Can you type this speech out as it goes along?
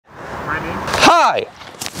Hi,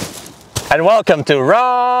 and welcome to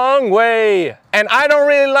Wrong Way. And I don't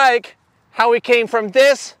really like how we came from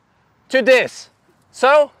this to this.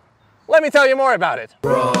 So, let me tell you more about it.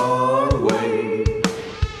 Wrong Way.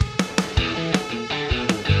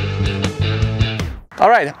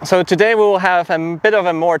 Alright, so today we will have a bit of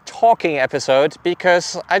a more talking episode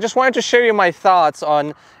because I just wanted to share you my thoughts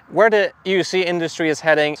on where the EUC industry is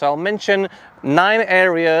heading. So I'll mention 9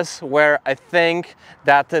 areas where I think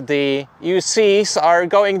that the EUCs are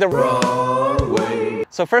going the wrong way.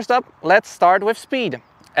 So first up, let's start with speed.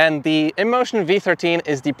 And the InMotion V13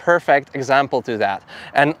 is the perfect example to that.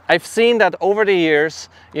 And I've seen that over the years,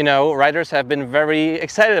 you know, riders have been very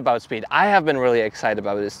excited about speed. I have been really excited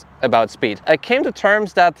about speed. I came to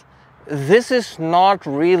terms that this is not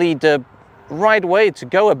really the right way to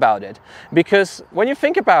go about it, because when you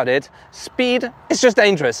think about it, speed is just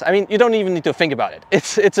dangerous. I mean, you don't even need to think about it.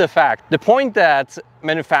 It's a fact. The point that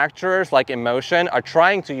manufacturers like InMotion are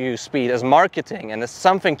trying to use speed as marketing and as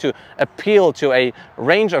something to appeal to a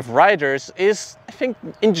range of riders is, I think,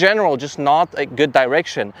 in general, just not a good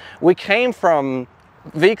direction. We came from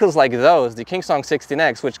vehicles like those, the Kingsong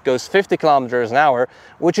 16X, which goes 50 kilometers an hour,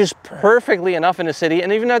 which is perfectly enough in the city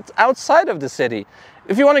and even outside of the city.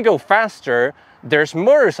 If you want to go faster, there's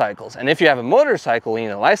motorcycles, and if you have a motorcycle, you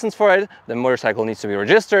need a license for it. The motorcycle needs to be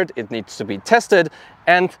registered, it needs to be tested,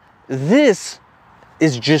 and this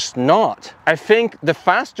is just not. I think the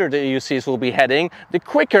faster the EUCs will be heading, the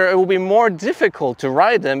quicker it will be more difficult to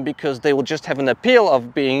ride them, because they will just have an appeal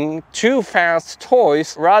of being too fast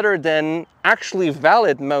toys rather than actually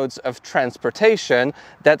valid modes of transportation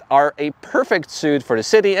that are a perfect suit for the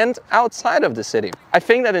city and outside of the city. I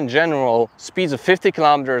think that in general, speeds of 50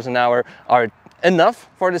 kilometers an hour are enough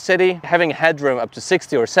for the city. Having headroom up to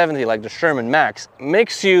 60 or 70 like the Sherman Max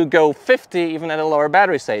makes you go 50 even at a lower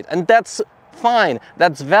battery state, and that's fine,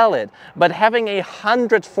 that's valid. But having a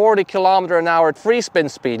 140 kilometer an hour free spin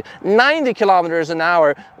speed, 90 kilometers an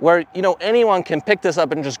hour, where, you know, anyone can pick this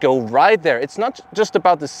up and just go right there. It's not just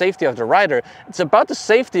about the safety of the rider, it's about the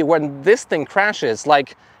safety when this thing crashes.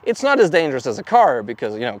 Like, it's not as dangerous as a car,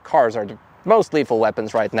 because, you know, cars are the most lethal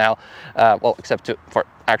weapons right now, well, except for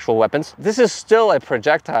actual weapons. This is still a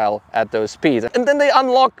projectile at those speeds, and then they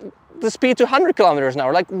unlock the speed to 100 kilometers an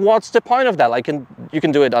hour. Like, what's the point of that? Like, you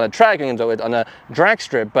can do it on a track, you can do it on a drag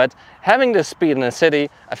strip, but having this speed in a city,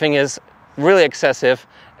 I think, is really excessive,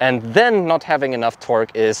 and then not having enough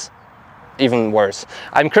torque is even worse.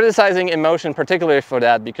 I'm criticizing InMotion particularly for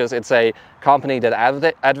that, because it's a company that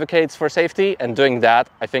advocates for safety, and doing that,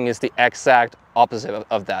 I think, is the exact opposite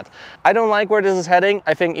of that. I don't like where this is heading.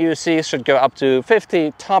 I think EUCs should go up to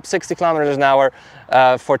 50, top 60 kilometers an hour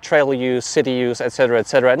for trail use, city use, etc.,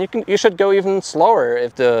 etc. And you should go even slower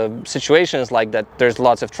if the situation is like that. There's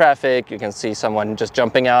lots of traffic, you can see someone just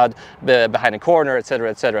jumping out behind a corner, etc.,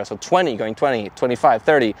 etc. So 20, going 20, 25,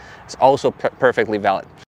 30 is also perfectly valid.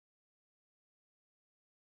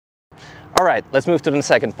 All right, let's move to the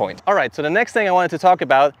second point. All right, so the next thing I wanted to talk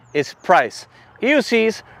about is price.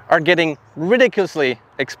 EUCs are getting ridiculously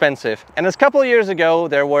expensive. And a couple of years ago,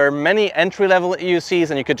 there were many entry-level EUCs,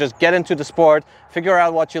 and you could just get into the sport, figure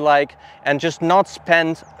out what you like, and just not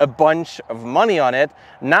spend a bunch of money on it.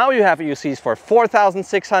 Now you have EUCs for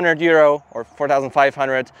 4,600 euro or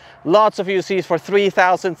 4,500, lots of EUCs for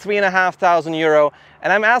 3,000, 3,500 euro.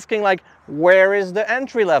 And I'm asking, like, where is the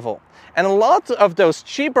entry level? And a lot of those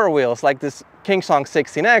cheaper wheels, like this Kingsong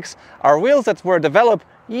 16X, are wheels that were developed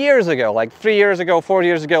years ago, like 3 years ago, 4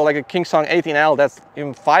 years ago, like a Kingsong 18L, that's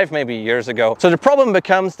even 5 maybe years ago. So the problem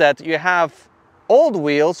becomes that you have old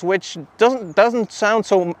wheels which doesn't sound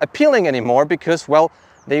so appealing anymore, because, well,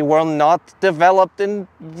 they were not developed in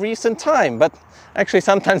recent time. But actually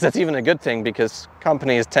sometimes that's even a good thing, because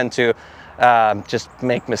companies tend to just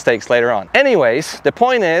make mistakes later on. Anyways, the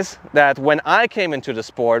point is that when I came into the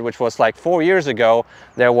sport, which was like 4 years ago,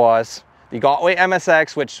 there was the Guads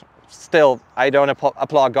MSX, which still, I don't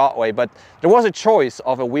applaud Guads, but there was a choice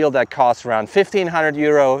of a wheel that costs around 1,500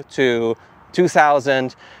 euro to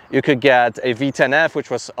 2,000. You could get a V10F, which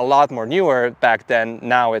was a lot more newer back then.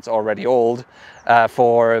 Now it's already old,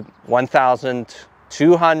 for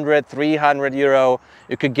 1,200, 300 euro.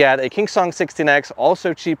 You could get a Kingsong 16X,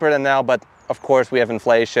 also cheaper than now, but of course we have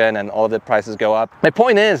inflation and all the prices go up. My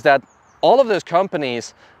point is that all of those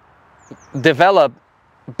companies develop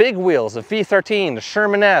big wheels, the V13, the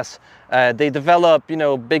Sherman S, They develop, you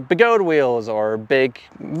know, big Begode wheels or big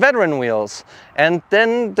veteran wheels. And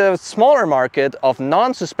then the smaller market of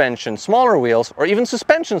non-suspension smaller wheels, or even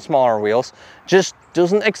suspension smaller wheels, just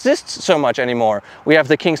doesn't exist so much anymore. We have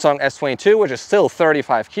the Kingsong S22, which is still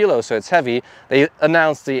 35 kilos, so it's heavy. They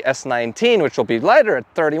announced the S19, which will be lighter at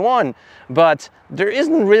 31, but there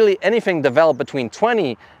isn't really anything developed between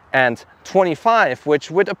 20 and 25,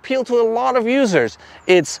 which would appeal to a lot of users.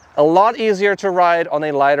 It's a lot easier to ride on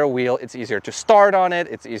a lighter wheel. It's easier to start on it.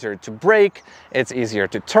 It's easier to brake. It's easier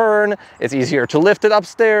to turn. It's easier to lift it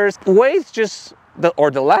upstairs. Weight just,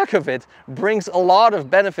 or the lack of it, brings a lot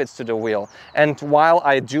of benefits to the wheel. And while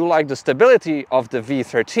I do like the stability of the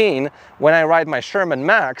V13, when I ride my Sherman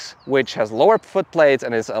Max, which has lower foot plates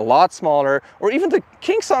and is a lot smaller, or even the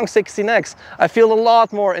Kingsong 16X, I feel a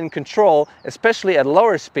lot more in control, especially at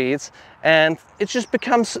lower speeds, and it just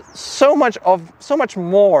becomes so much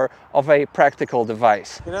more of a practical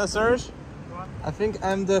device. You know, Serge, what? I think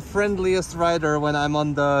I'm the friendliest rider when I'm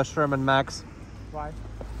on the Sherman Max. Why?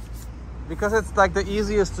 Because it's like the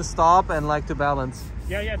easiest to stop and like to balance.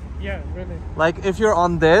 Yeah, really. Like if you're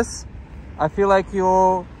on this, I feel like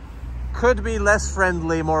you could be less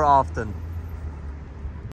friendly more often.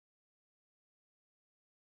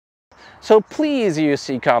 So please,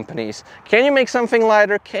 EUC companies, can you make something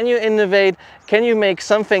lighter? Can you innovate? Can you make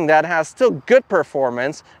something that has still good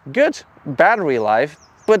performance, good battery life,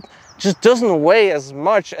 but just doesn't weigh as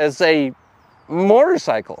much as a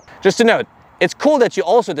motorcycle? Just to note, it's cool that you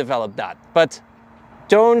also developed that, but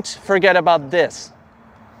don't forget about this.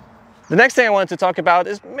 The next thing I wanted to talk about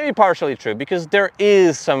is maybe partially true, because there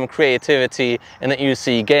is some creativity in the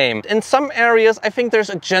EUC game. In some areas, I think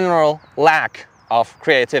there's a general lack of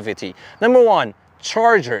creativity. Number one,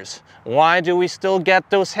 chargers. Why do we still get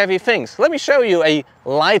those heavy things? Let me show you a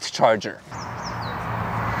light charger.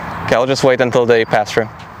 Okay, I'll just wait until they pass through.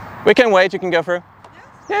 We can wait, you can go through.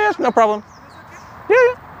 Yes, no problem.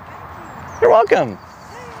 Yeah. You're welcome.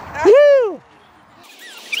 Woo!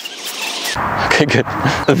 Okay, good.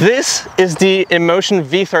 This is the Emotion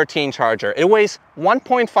V13 charger. It weighs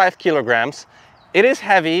 1.5 kilograms. It is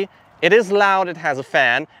heavy, it is loud, it has a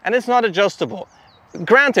fan, and it's not adjustable.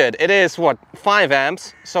 Granted, it is, what, 5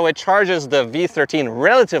 amps, so it charges the V13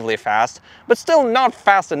 relatively fast, but still not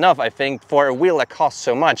fast enough, I think, for a wheel that costs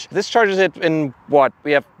so much. This charges it in, what,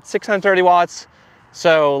 we have 630 watts,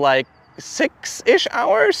 so like 6-ish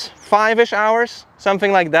hours, 5-ish hours,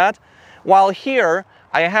 something like that. While here,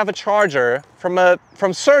 I have a charger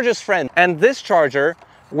from Serge's friend, and this charger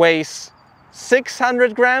weighs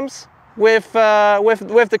 600 grams with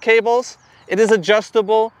the cables. It is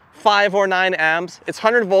adjustable, 5 or 9 amps. It's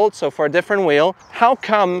 100 volts, so for a different wheel. How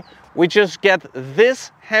come we just get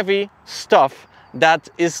this heavy stuff that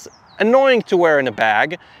is annoying to wear in a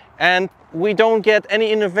bag, and we don't get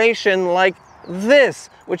any innovation like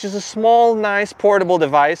this, which is a small, nice portable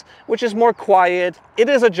device, which is more quiet. It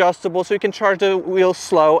is adjustable, so you can charge the wheel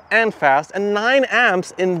slow and fast, and 9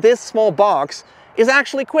 amps in this small box is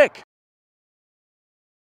actually quick.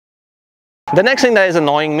 The next thing that is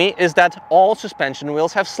annoying me is that all suspension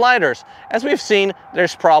wheels have sliders. As we've seen,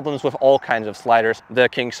 there's problems with all kinds of sliders. The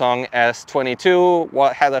Kingsong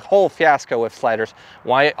S22 had a whole fiasco with sliders.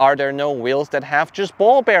 Why are there no wheels that have just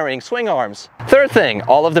ball bearing swing arms? Third thing,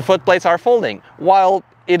 all of the foot plates are folding. While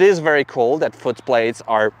it is very cool that foot plates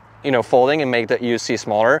are, you know, folding and make the EUC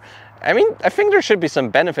smaller, I mean, I think there should be some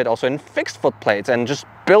benefit also in fixed foot plates and just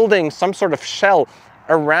building some sort of shell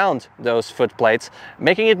around those foot plates,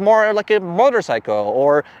 making it more like a motorcycle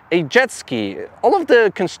or a jet ski. All of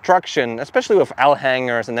the construction, especially with L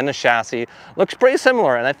hangers and then the chassis, looks pretty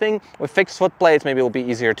similar, and I think with fixed foot plates maybe it will be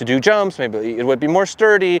easier to do jumps, maybe it would be more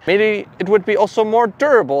sturdy, maybe it would be also more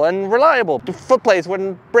durable and reliable. The foot plates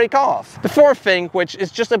wouldn't break off. The fourth thing, which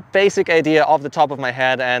is just a basic idea off the top of my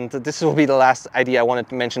head, and this will be the last idea I wanted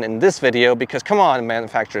to mention in this video, because come on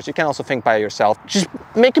manufacturers, you can also think by yourself. Just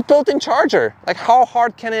make a built-in charger. Like, how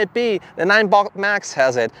hard can it be? The 9-Bolt Max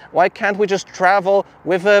has it. Why can't we just travel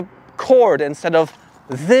with a cord instead of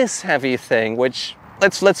this heavy thing, which,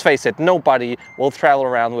 let's face it, nobody will travel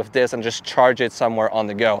around with this and just charge it somewhere on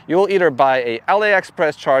the go. You will either buy a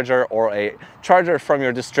AliExpress charger or a charger from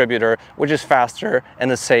your distributor, which is faster and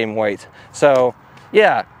the same weight. So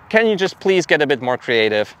yeah, can you just please get a bit more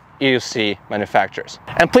creative, EUC manufacturers?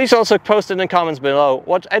 And please also post in the comments below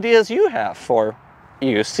what ideas you have for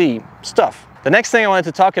EUC stuff. The next thing I wanted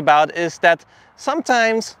to talk about is that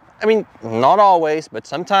sometimes, I mean, not always, but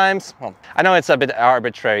sometimes, well, I know it's a bit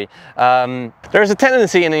arbitrary, there's a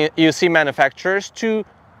tendency in EUC manufacturers to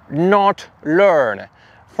not learn.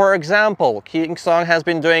 For example, Kingsong has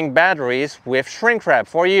been doing batteries with shrink wrap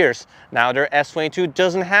for years. Now their S22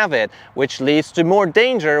 doesn't have it, which leads to more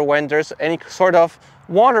danger when there's any sort of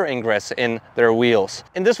water ingress in their wheels.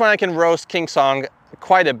 In this one I can roast Kingsong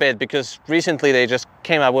quite a bit because recently they just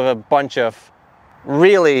came up with a bunch of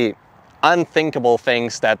really unthinkable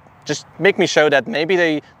things that just make me show that maybe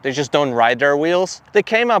they just don't ride their wheels. They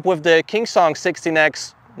came up with the Kingsong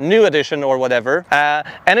 16X new edition or whatever,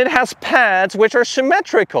 and it has pads which are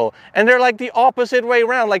symmetrical, and they're like the opposite way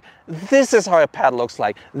around. Like, this is how a pad looks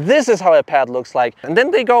like, this is how a pad looks like. And then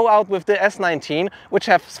they go out with the S19, which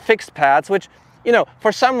have fixed pads, which, you know,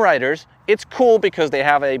 for some riders it's cool because they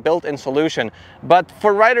have a built-in solution, but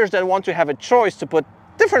for riders that want to have a choice to put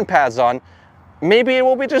different pads on, maybe it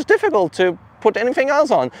will be just difficult to put anything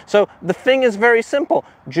else on. So the thing is very simple.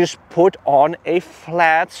 Just put on a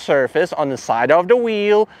flat surface on the side of the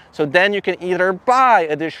wheel. So then you can either buy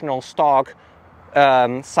additional stock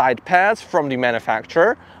side pads from the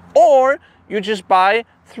manufacturer, or you just buy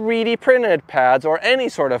 3D printed pads or any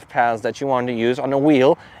sort of pads that you want to use on a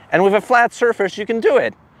wheel. And with a flat surface, you can do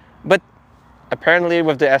it. But apparently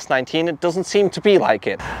with the S19 it doesn't seem to be like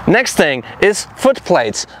it. Next thing is foot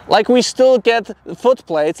plates. Like, we still get foot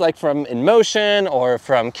plates like from InMotion or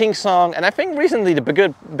from Kingsong, and I think recently the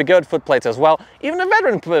Bigode foot plates as well, even the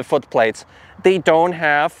veteran foot plates, they don't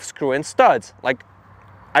have screw-in studs. Like,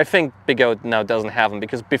 I think Bigode now doesn't have them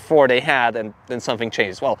because before they had, and then something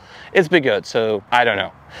changed. Well, it's Bigode, so I don't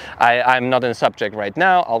know. I'm not in the subject right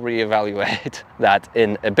now. I'll reevaluate that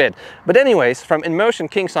in a bit. But anyways, from InMotion,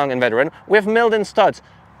 Kingsong, and Veteran, we have milled-in studs.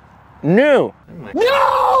 New.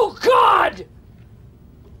 No, God!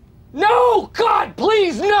 No, God,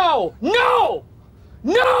 please, no! No!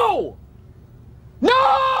 No!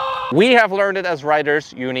 No! We have learned it as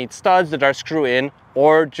riders, you need studs that are screw-in,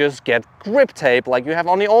 or just get grip tape like you have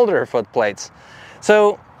on the older foot plates.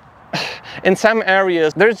 So in some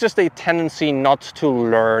areas there's just a tendency not to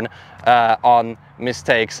learn on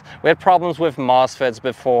mistakes. We had problems with MOSFETs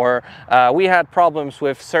before, we had problems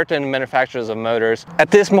with certain manufacturers of motors. At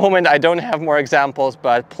this moment I don't have more examples,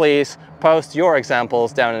 but please post your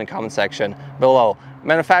examples down in the comment section below.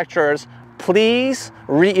 Manufacturers, please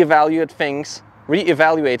reevaluate things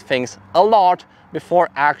a lot before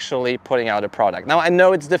actually putting out a product. Now, I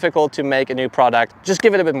know it's difficult to make a new product. Just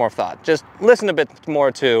give it a bit more thought. Just listen a bit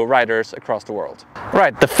more to riders across the world.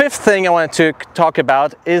 Right, the fifth thing I wanted to talk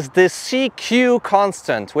about is the CQ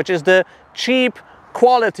constant, which is the cheap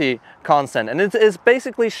quality constant. And it is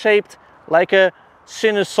basically shaped like a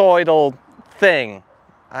sinusoidal thing.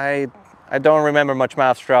 I don't remember much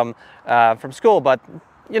maths from school, but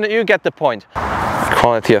you know, you get the point.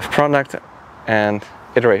 Quality of product and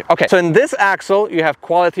iterate. Okay, so in this axle you have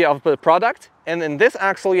quality of the product, and in this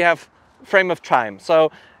axle you have frame of time.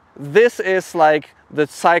 So this is like the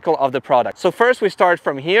cycle of the product. So first we start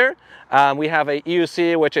from here. We have a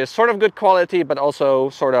EUC, which is sort of good quality but also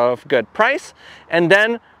sort of good price, and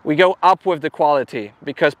then we go up with the quality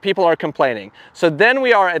because people are complaining. So then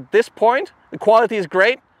we are at this point, the quality is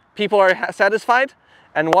great, people are satisfied,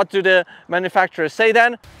 and what do the manufacturers say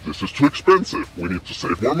then? This is too expensive, we need to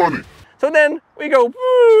save more money. So then we go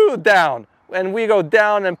woo, down, and we go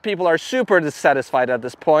down and people are super dissatisfied at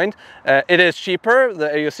this point. It is cheaper, the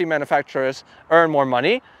AUC manufacturers earn more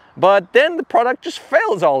money, but then the product just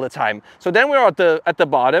fails all the time. So then we're at the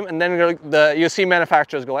bottom, and then the AUC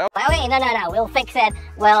manufacturers go, okay, no, we'll fix it.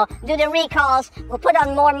 We'll do the recalls, we'll put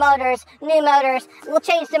on more motors, new motors, we'll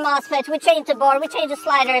change the MOSFETs, we change the board, we change the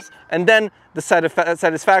sliders. And then the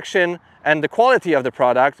satisfaction and the quality of the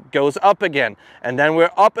product goes up again. And then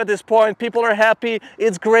we're up at this point, people are happy,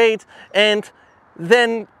 it's great, and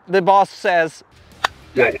then the boss says,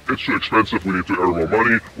 well, it's too expensive, we need to earn more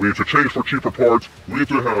money, we need to change for cheaper parts, we need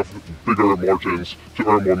to have bigger margins to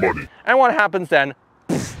earn more money. And what happens then?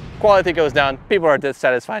 Quality goes down, people are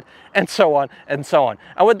dissatisfied, and so on and so on.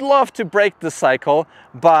 I would love to break the cycle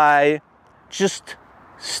by just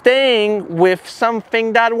staying with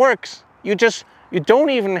something that works. You don't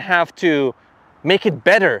even have to make it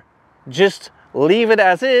better. Just leave it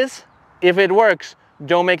as is. If it works,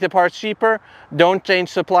 don't make the parts cheaper, don't change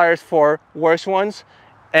suppliers for worse ones,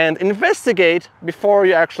 and investigate before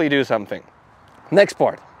you actually do something. Next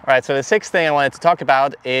part. All right, so the sixth thing I wanted to talk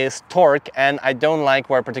about is torque, and I don't like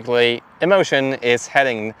where particularly InMotion is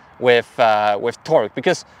heading with torque,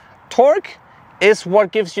 because torque is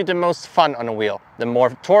what gives you the most fun on a wheel. The more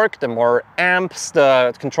torque, the more amps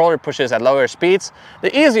the controller pushes at lower speeds,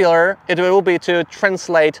 the easier it will be to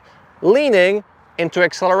translate leaning into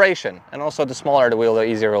acceleration. And also the smaller the wheel, the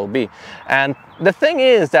easier it will be. And the thing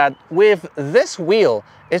is that with this wheel,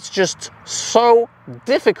 it's just so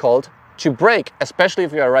difficult to brake, especially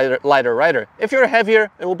if you're a lighter rider. If you're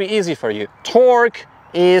heavier, it will be easy for you. Torque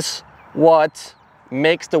is what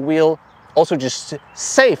makes the wheel also just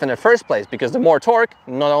safe in the first place, because the more torque,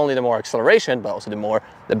 not only the more acceleration, but also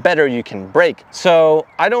the better you can brake. So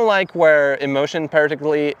I don't like where Emotion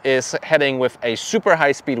particularly is heading with a super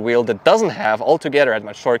high speed wheel that doesn't have altogether as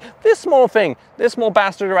much torque. This small thing, this small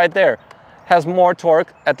bastard right there, has more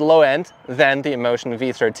torque at the low end than the Emotion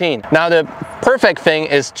V13. Now the perfect thing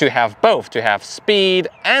is to have both, to have speed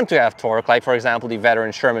and to have torque, like for example the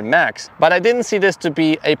veteran Sherman Max. But I didn't see this to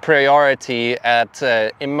be a priority at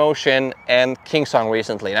Emotion and Kingsong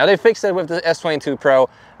recently. Now they fixed it with the S22 Pro,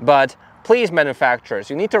 but please manufacturers,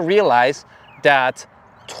 you need to realize that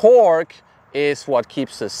torque is what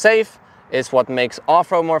keeps us safe, is what makes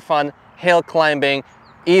off-road more fun, hill climbing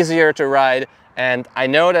easier to ride. And I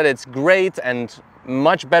know that it's great and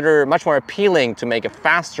much better, much more appealing to make a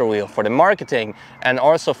faster wheel for the marketing and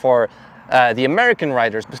also for the American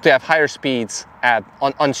riders to have higher speeds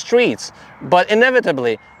on streets. But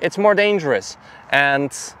inevitably, it's more dangerous.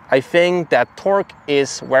 And I think that torque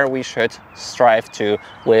is where we should strive to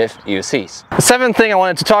with EUCs. The seventh thing I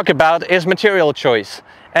wanted to talk about is material choice.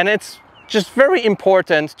 And it's just very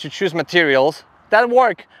important to choose materials that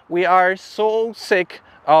work. We are so sick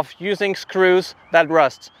of using screws that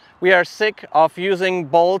rust. We are sick of using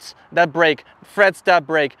bolts that break, threads that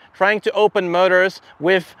break, trying to open motors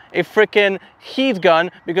with a freaking heat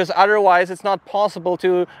gun because otherwise it's not possible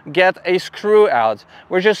to get a screw out.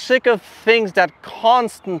 We're just sick of things that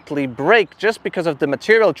constantly break just because of the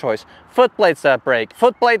material choice. Foot plates that break,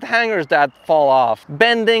 foot plate hangers that fall off,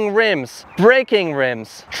 bending rims, breaking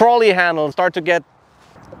rims, trolley handles start to get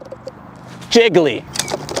jiggly.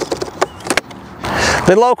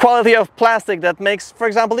 The low quality of plastic that makes, for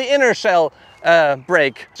example, the inner shell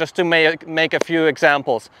break, just to make a few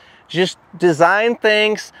examples. Just design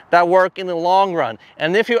things that work in the long run.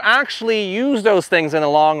 And if you actually use those things in the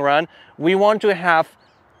long run, we want to have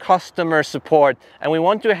customer support and we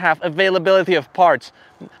want to have availability of parts.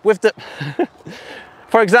 With the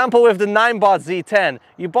For example, with the Ninebot Z10,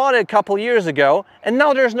 you bought it a couple years ago and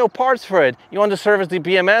now there's no parts for it. You want to service the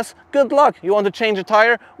BMS? Good luck. You want to change a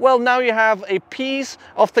tire? Well, now you have a piece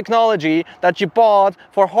of technology that you bought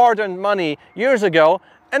for hard-earned money years ago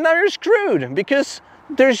and now you're screwed because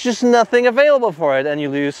there's just nothing available for it and you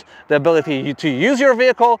lose the ability to use your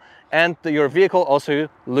vehicle and your vehicle also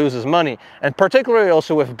loses money. And particularly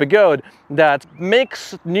also with Begode that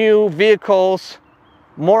makes new vehicles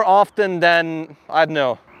more often than, I don't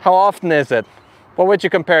know, how often is it? What would you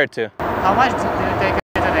compare it to? How much do you take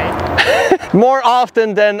it today? More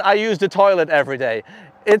often than I use the toilet every day.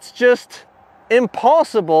 It's just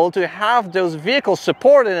impossible to have those vehicles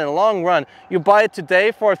supported in the long run. You buy it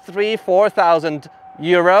today for 3,000–4,000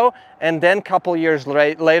 euro and then a couple years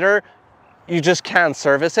later you just can't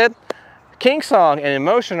service it. Kingsong and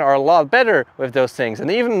Emotion are a lot better with those things,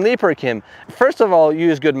 and even Leaperkim. First of all,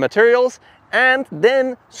 use good materials and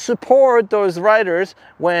then support those riders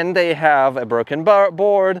when they have a broken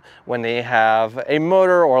board, when they have a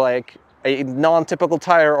motor or like a non-typical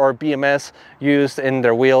tire or BMS used in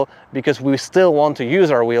their wheel, because we still want to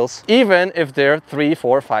use our wheels even if they're 3,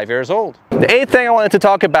 4, 5 years old. The eighth thing I wanted to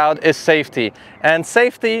talk about is safety, and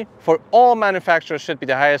safety for all manufacturers should be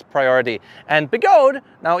the highest priority. And Begode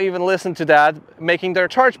now even listen to that, making their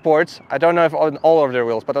charge ports, I don't know if on all of their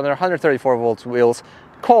wheels, but on their 134 volts wheels,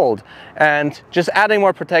 cold. And just adding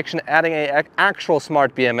more protection, adding an actual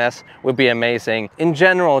smart BMS would be amazing. In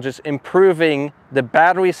general, just improving the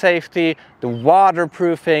battery safety, the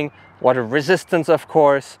waterproofing, water resistance, of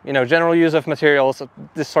course, you know, general use of materials.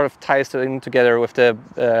 This sort of ties in together with the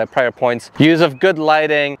prior points. Use of good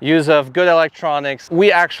lighting, use of good electronics.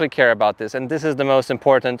 We actually care about this, and this is the most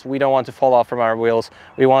important. We don't want to fall off from our wheels.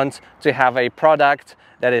 We want to have a product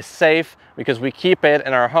that is safe because we keep it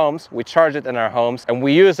in our homes, we charge it in our homes, and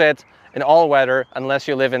we use it in all weather unless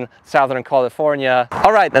you live in Southern California.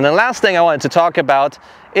 All right, and the last thing I wanted to talk about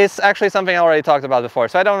is actually something I already talked about before,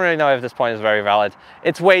 so I don't really know if this point is very valid.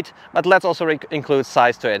 It's weight, but let's also include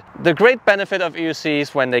size to it. The great benefit of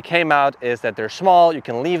EUCs when they came out is that they're small, you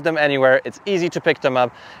can leave them anywhere, it's easy to pick them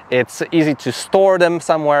up, it's easy to store them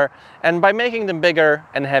somewhere, and by making them bigger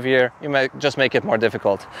and heavier, you might just make it more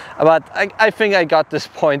difficult. But I think I got this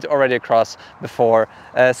point already across before.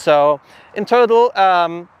 So in total,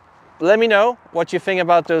 let me know what you think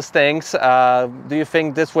about those things. Do you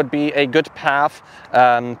think this would be a good path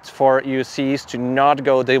for EUCs to not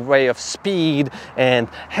go the way of speed and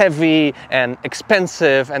heavy and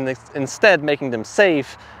expensive, and instead making them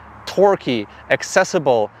safe, torquey,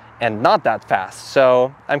 accessible, and not that fast?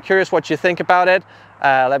 So I'm curious what you think about it.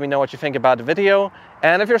 Let me know what you think about the video.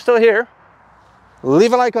 And if you're still here,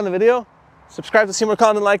 leave a like on the video, subscribe to see more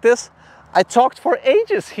content like this. I talked for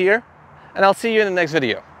ages here, and I'll see you in the next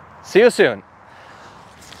video. See you soon.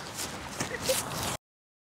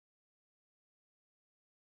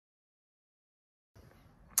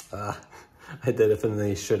 I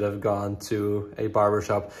definitely should have gone to a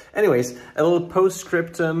barbershop. Anyways, a little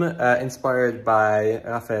postscriptum inspired by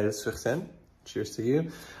Raphael Sursen. Cheers to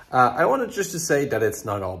you. I wanted just to say that it's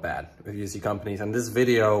not all bad with UC companies, and this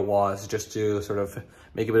video was just to sort of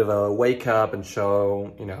make a bit of a wake up and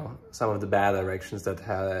show, you know, some of the bad directions that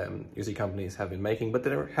UC companies have been making, but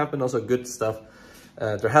there have been also good stuff.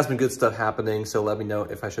 There has been good stuff happening, so let me know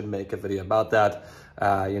if I should make a video about that.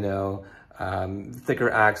 You know, thicker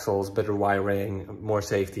axles, better wiring, more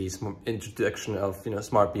safety, more introduction of, you know,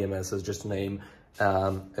 smart BMSs, just to name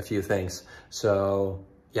a few things. So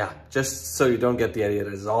yeah, just so you don't get the idea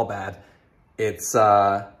that it's all bad. It's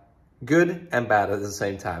good and bad at the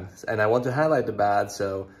same time. And I want to highlight the bad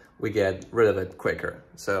so we get rid of it quicker.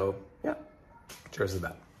 So yeah, cheers to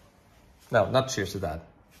that. No, not cheers to that.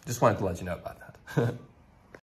 Just wanted to let you know about that.